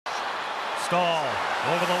Staal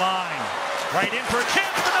over the line. Right in for a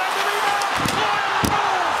chance. Denied the rebound.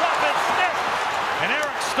 Rolls up and stiff. And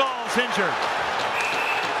Eric Staal's injured.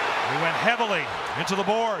 He went heavily into the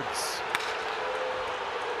boards.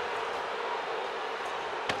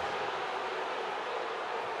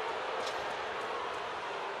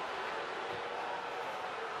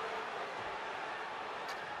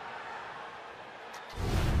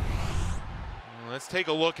 Let's take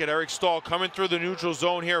a look at Eric Staal coming through the neutral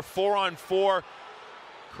zone here, 4-on-4.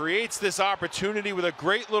 Creates this opportunity with a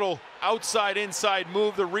great little outside-inside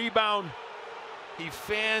move. The rebound, he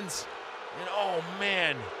fans, and oh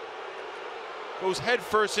man, goes head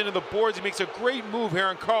first into the boards. He makes a great move here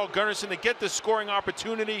on Carl Gunnarsson to get the scoring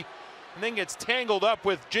opportunity, and then gets tangled up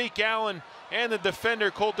with Jake Allen and the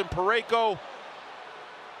defender Colton Parayko,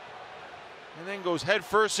 and then goes head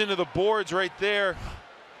first into the boards right there.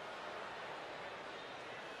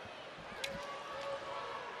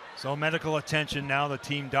 So medical attention now. The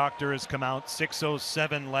team doctor has come out.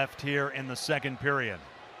 6:07 left here in the second period.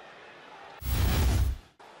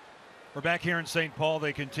 We're back here in St. Paul.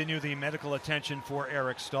 They continue the medical attention for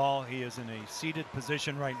Eric Staal. He is in a seated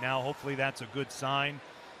position right now. Hopefully that's a good sign.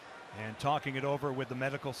 And talking it over with the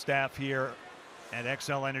medical staff here at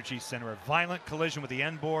XL Energy Center. A violent collision with the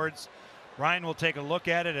end boards. Ryan will take a look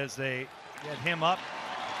at it as they get him up.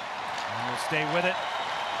 And we'll stay with it.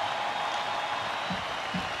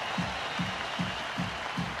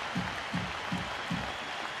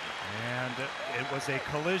 It was a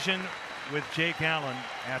collision with Jake Allen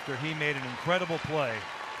after he made an incredible play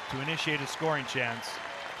to initiate a scoring chance.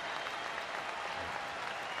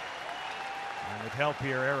 And with help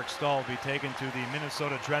here, Eric Staal will be taken to the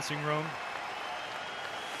Minnesota dressing room.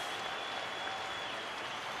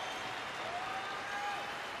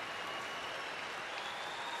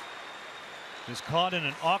 Just caught in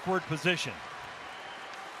an awkward position.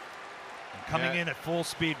 And coming in at full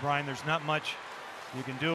speed, Brian, there's not much you can do.